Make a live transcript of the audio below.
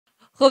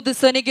خب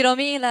دوستان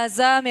گرامی، این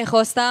لحظه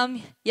میخواستم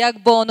یک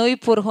بانوی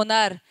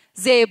پرهنر،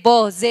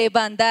 زیبا،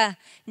 زیبنده،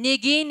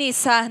 نگین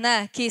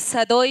صحنه که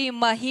صدای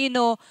مهین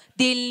و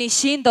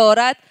دلنشین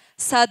دارد،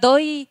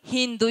 صدای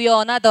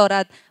هندویانه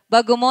دارد.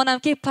 با گمانم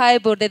که پای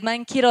بردید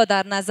من کی را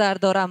در نظر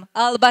دارم.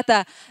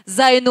 البته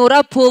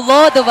زینورا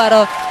پولودوا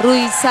را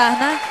روی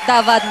صحنه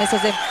دعوت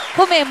میسازیم.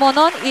 خب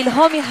مهمانان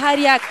الهام هر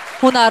یک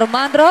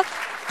هنرمند را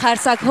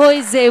قرصک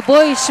های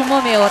زیبای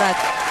شما میآورد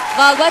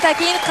و البته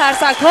که این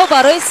قرصک ها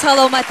برای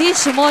سلامتی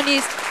شما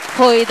نیز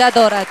فایده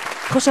دارد.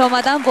 خوش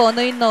آمدن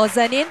بانوی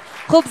نازنین.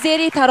 خب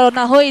زیر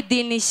ترانه های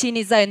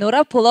دلنشین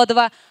زینورا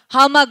پولودوا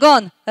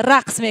همگان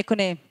رقص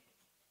میکنیم.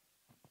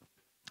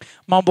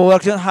 من باور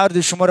کنم هر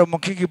دو شما را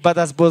ممکن که بعد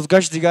از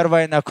بازگشت دیگر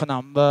وای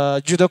نکنم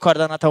و جدا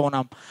کردن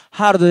نتوانم.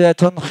 هر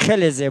دویتون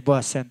خیلی زیبا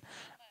هستین.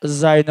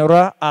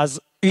 زینورا از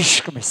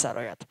عشق می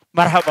سراید.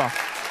 مرحبا.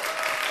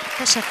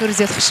 تشکر،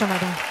 زیاد خوش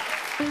آمدن.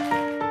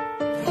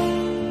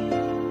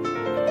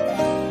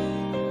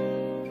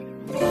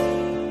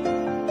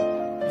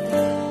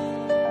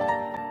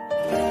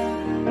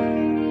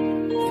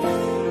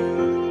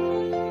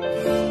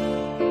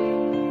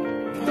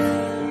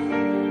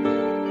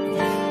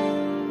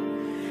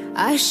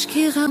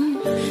 اشکی غم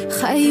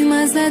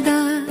خیمه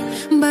زده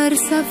بر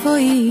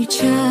صفای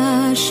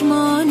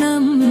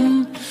چشمانم،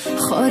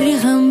 خاری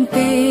غم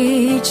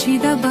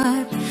پیچیده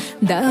بر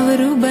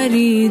دور و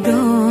بری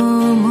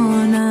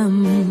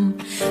دامانم.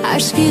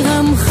 اشکی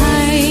غم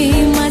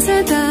خیمه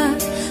زده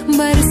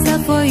بر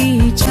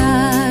صفای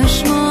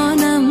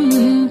چشمانم،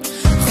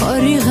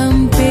 خاری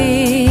غم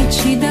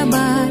پیچیده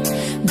بر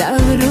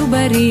دور و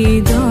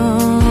بری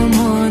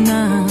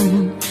دامانم.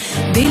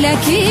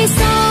 دلکی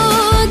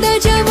ساده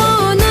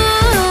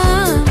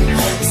جوانم،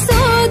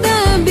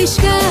 ساده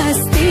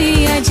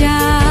بشکستی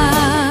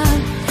عجب.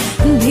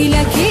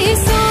 دلکی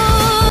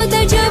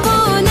ساده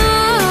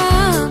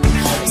جوانم،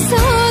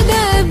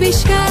 ساده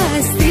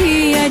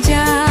بشکستی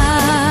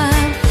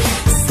عجب.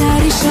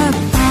 سر شب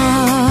تا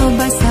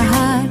به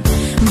سحر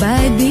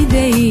به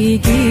دیده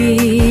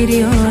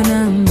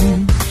گریانم،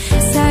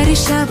 سر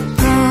شب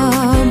تا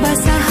به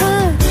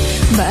سحر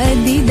به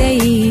دیده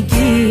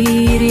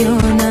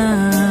گریانم.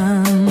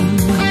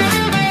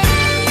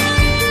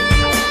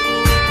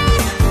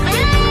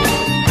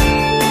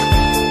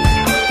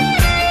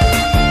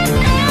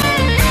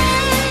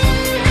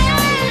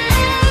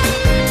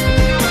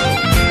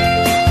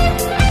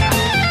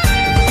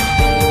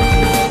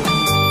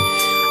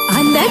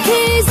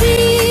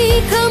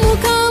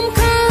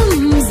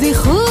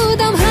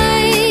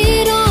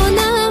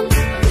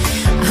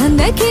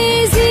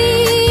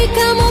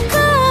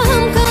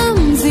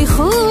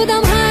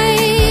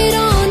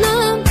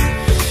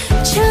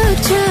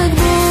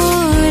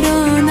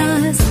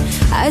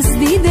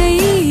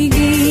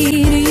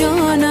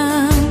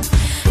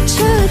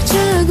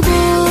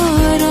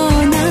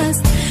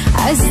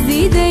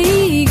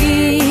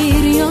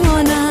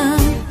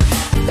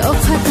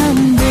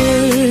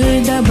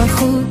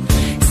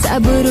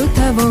 صبر و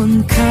توان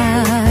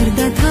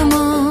کرده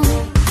تمام،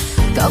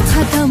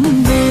 طاقتم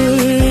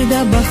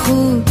برده به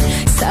خود.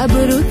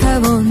 صبر و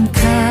توان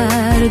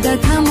کرده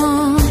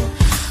تمام،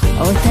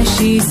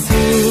 آتشی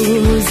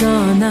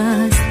سوزان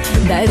است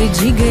در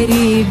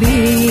جگری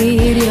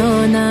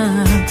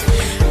بریانم.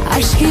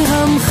 اشکی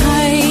غم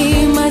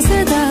خیمه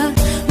زده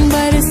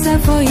بر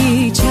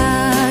صفای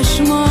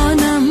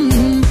چشمانم،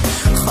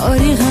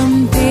 خاری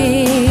غم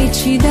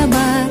پیچیده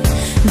بر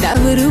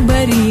دور و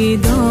بری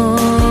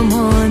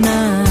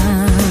دامانم.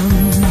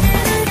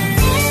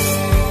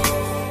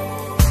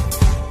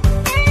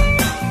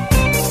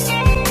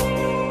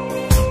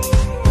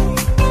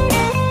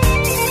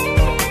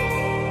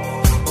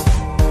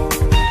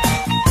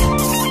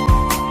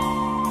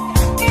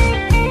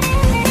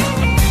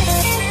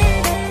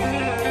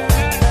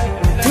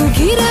 تو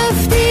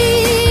گرفتی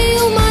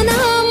و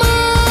منم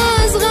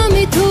از غم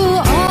تو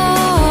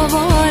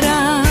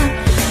آوارم،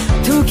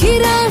 تو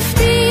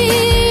گرفتی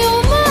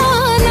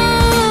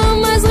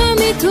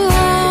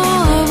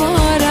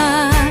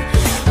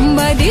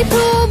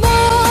تو با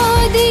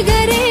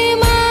دیگری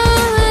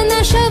من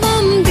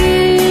نشوم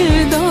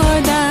دل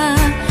داده،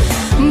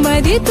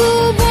 بدی تو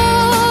با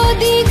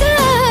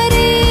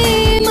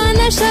دیگری من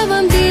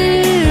نشوم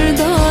دل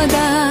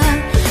داده.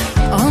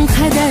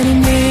 آنقدر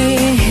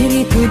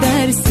مهری تو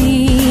در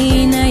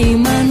سینه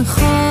من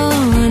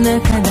خانه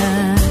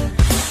کده،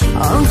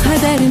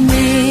 آنقدر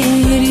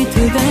مهری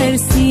تو در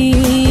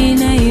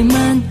سینه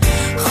من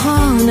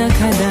خانه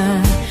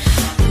کده.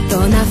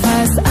 تا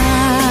نفس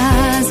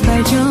از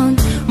بجان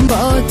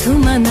با تو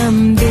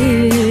منم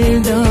دل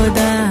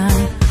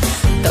دادم،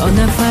 تا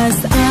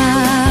نفس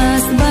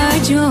از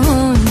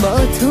بجان با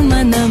تو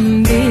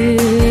منم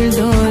دل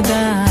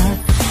دادم.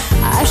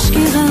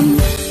 اشکی غم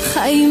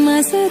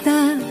خیمه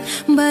زده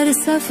بر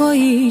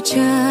صفای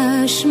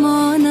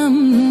چشمانم،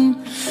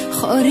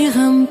 خاری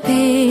غم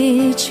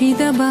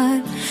پیچیده بر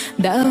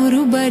دور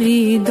و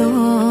بری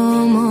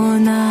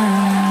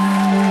دامانم.